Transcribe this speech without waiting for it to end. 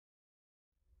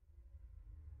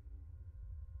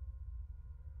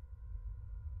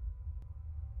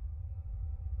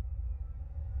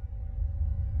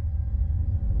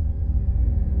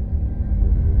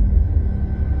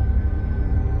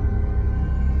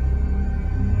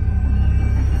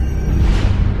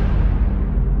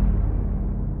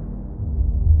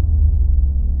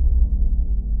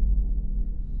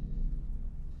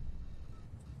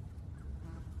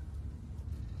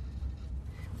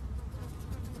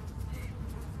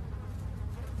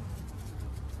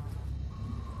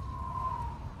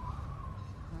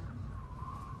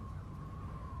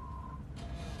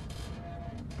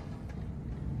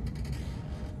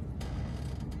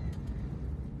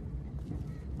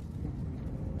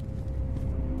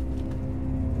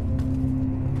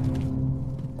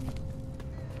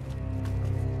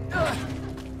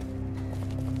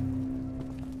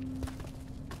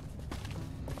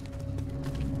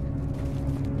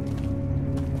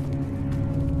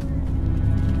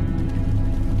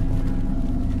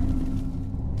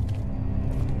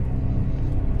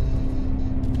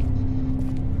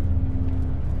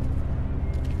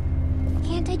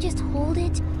hold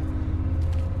it?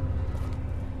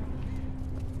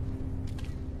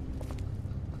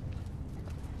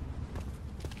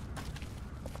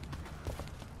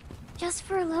 Just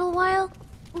for a little while?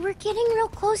 We're getting real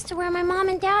close to where my mom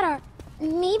and dad are.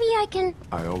 Maybe I can...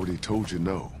 I already told you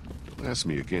no. Don't ask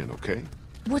me again, okay?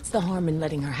 What's the harm in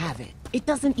letting her have it? It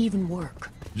doesn't even work.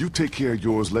 You take care of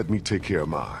yours, let me take care of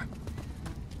mine.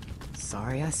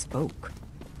 Sorry I spoke.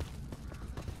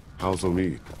 How's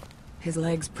Omid? His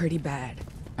leg's pretty bad.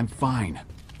 I'm fine.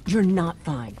 You're not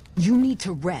fine. You need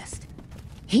to rest.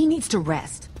 He needs to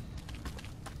rest.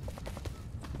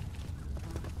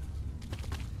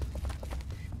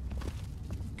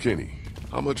 Kenny,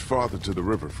 how much farther to the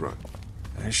riverfront?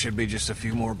 There should be just a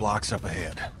few more blocks up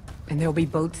ahead. And there'll be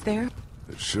boats there?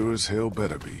 It sure as hell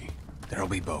better be. There'll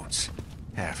be boats.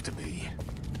 Have to be.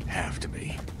 Have to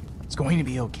be. It's going to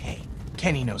be okay.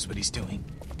 Kenny knows what he's doing.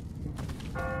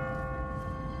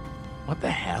 What the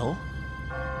hell?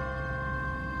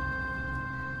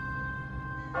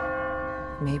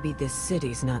 Maybe this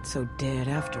city's not so dead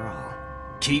after all.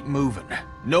 Keep moving.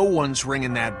 No one's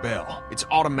ringing that bell. It's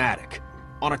automatic.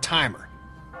 On a timer.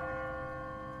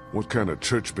 What kind of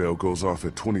church bell goes off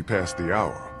at 20 past the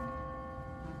hour?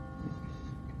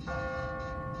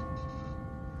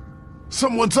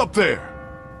 Someone's up there!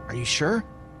 Are you sure?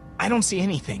 I don't see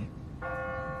anything.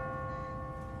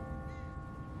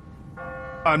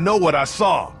 I know what I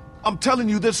saw. I'm telling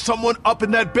you, there's someone up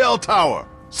in that bell tower.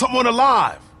 Someone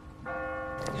alive. If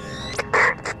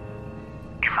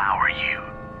I were you,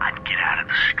 I'd get out of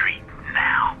the street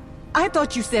now. I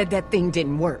thought you said that thing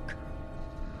didn't work.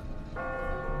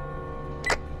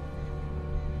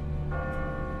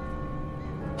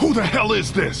 Who the hell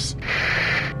is this?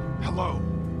 Hello?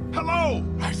 Hello!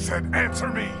 I said answer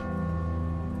me!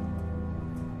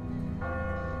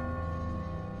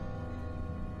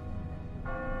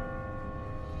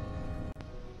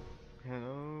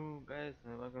 Hello guys,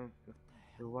 and welcome to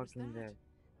The Walking Dead.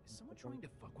 Is someone trying to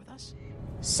fuck with us?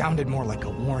 Sounded more like a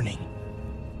warning.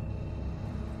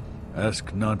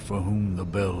 Ask not for whom the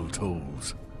bell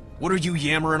tolls. What are you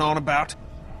yammering on about?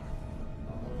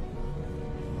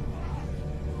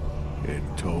 It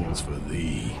tolls for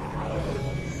thee.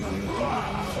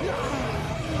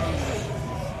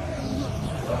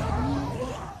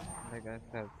 Hi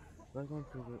guys, welcome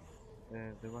to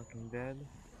the Walking Dead.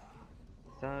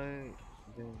 Sorry,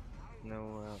 there's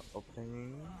no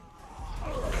opening.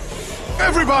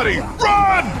 Everybody,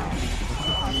 run!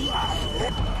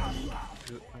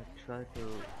 I tried to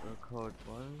record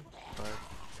one, but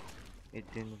it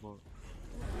didn't work.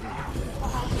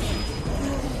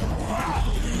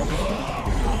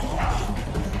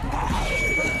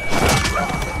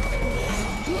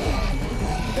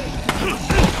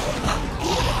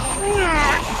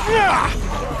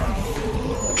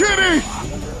 Kenny!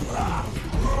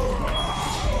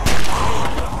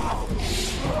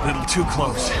 Little too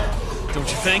close. Don't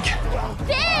you think?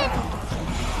 Ben!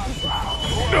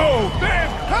 No! Ben!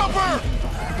 Help her!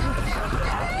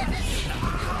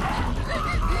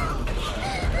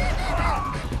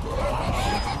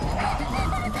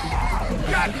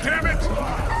 God damn it!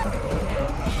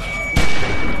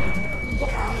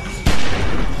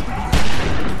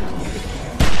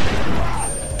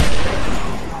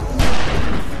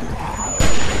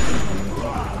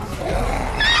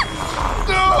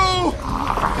 No!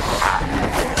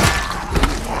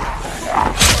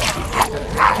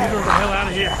 Get her the hell out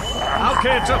of here. I'll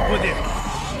catch up with you.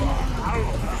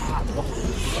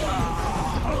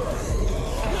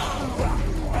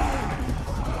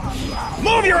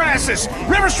 Move your asses!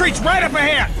 River Street's right up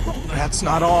ahead! That's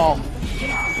not all.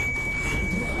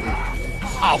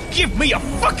 Oh, give me a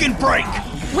fucking break!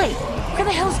 Wait, where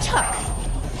the hell's Chuck?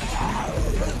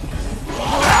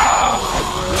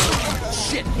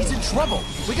 Shit, he's in trouble.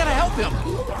 We gotta help him.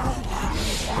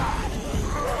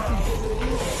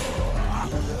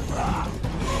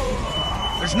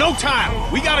 There's no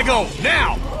time! We gotta go,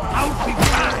 now! I'll be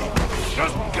fine.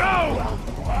 Just go!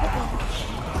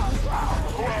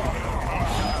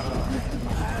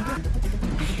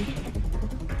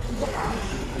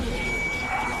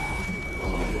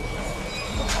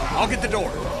 I'll get the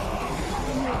door.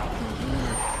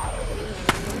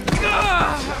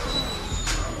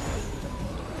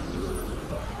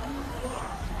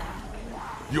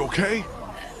 You okay?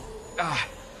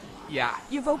 Yeah.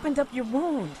 You've opened up your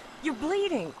wound. You're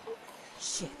bleeding.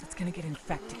 Shit, it's gonna get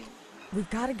infected. We've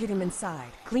gotta get him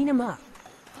inside. Clean him up.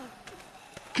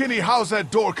 Kenny, how's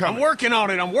that door I'm coming? working on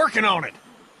it, I'm working on it!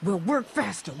 We'll work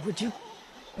faster, would you?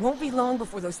 Won't be long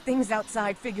before those things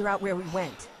outside figure out where we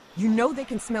went. You know they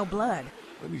can smell blood.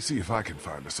 Let me see if I can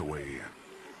find us a way in.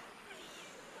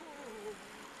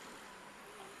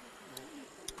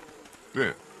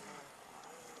 Then.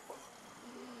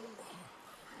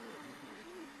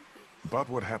 About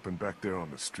what happened back there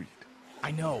on the street.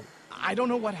 I know. I don't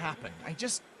know what happened. I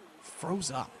just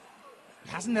froze up.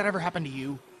 Hasn't that ever happened to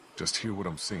you? Just hear what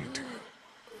I'm saying to you.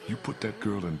 You put that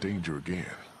girl in danger again,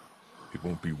 it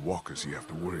won't be walkers you have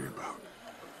to worry about.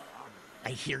 I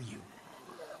hear you.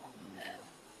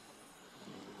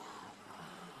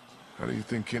 How do you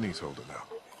think Kenny's holding up?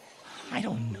 I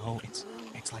don't know.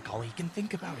 It's like all he can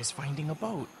think about is finding a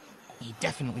boat. He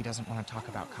definitely doesn't want to talk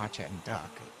about Katjaa and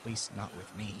Duck, at least not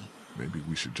with me. Maybe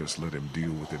we should just let him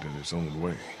deal with it in his own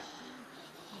way.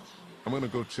 I'm gonna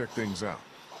go check things out.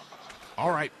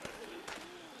 All right.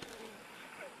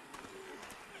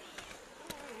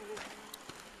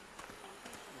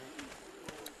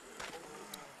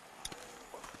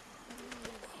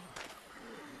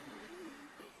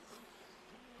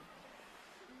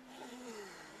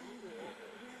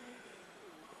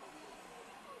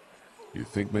 You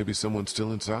think maybe someone's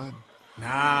still inside?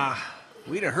 Nah,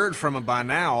 we'd have heard from him by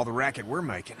now, all the racket we're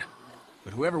making.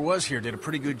 But whoever was here did a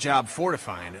pretty good job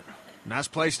fortifying it. Nice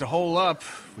place to hole up.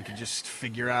 We could just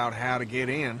figure out how to get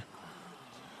in.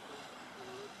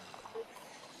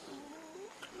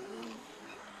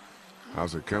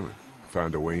 How's it coming?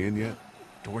 Found a way in yet?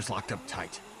 Door's locked up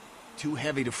tight. Too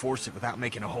heavy to force it without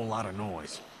making a whole lot of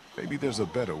noise. Maybe there's a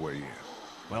better way in.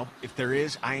 Well, if there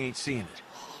is, I ain't seeing it.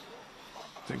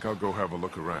 Think I'll go have a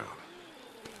look around.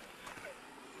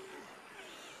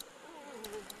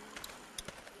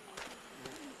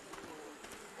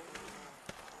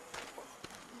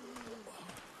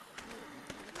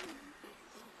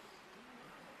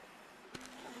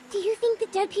 Do you think the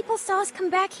dead people saw us come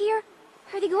back here?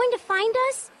 Are they going to find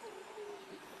us?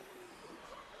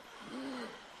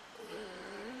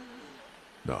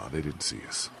 Nah, they didn't see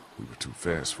us. We were too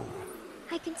fast for them.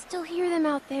 I can still hear them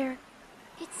out there.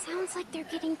 It sounds like they're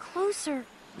getting closer.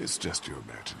 It's just your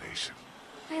imagination.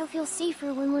 I'll feel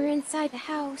safer when we're inside the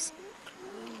house.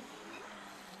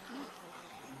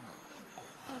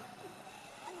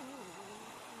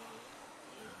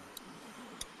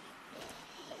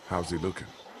 How's he looking?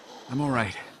 I'm all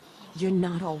right. You're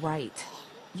not all right.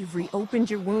 You've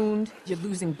reopened your wound, you're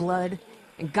losing blood,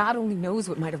 and God only knows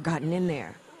what might have gotten in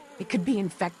there. It could be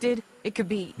infected, it could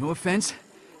be... No offense,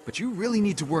 but you really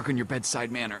need to work on your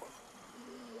bedside manner.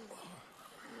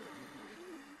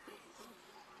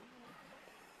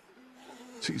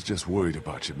 She's just worried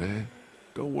about you, man.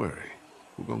 Don't worry.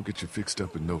 We're gonna get you fixed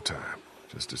up in no time.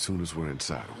 Just as soon as we're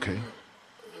inside, okay?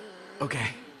 Okay.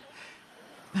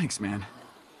 Thanks, man.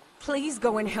 Please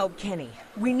go and help Kenny.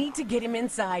 We need to get him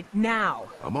inside, now.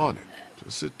 I'm on it.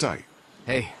 Just sit tight.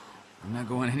 Hey, I'm not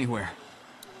going anywhere.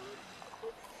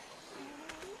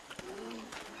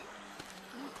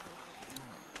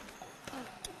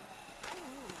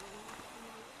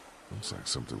 Looks like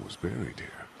something was buried here.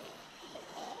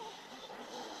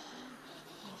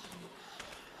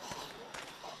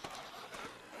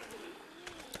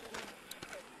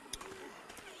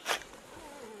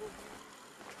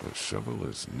 A shovel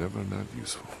is never not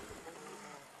useful.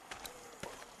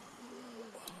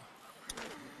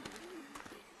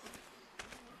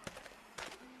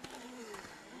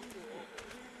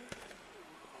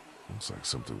 Looks like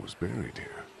something was buried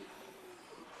here.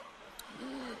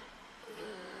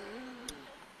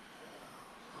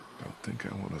 Don't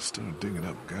think I want to start digging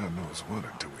up God knows what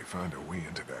until we find a way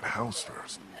into that house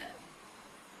first.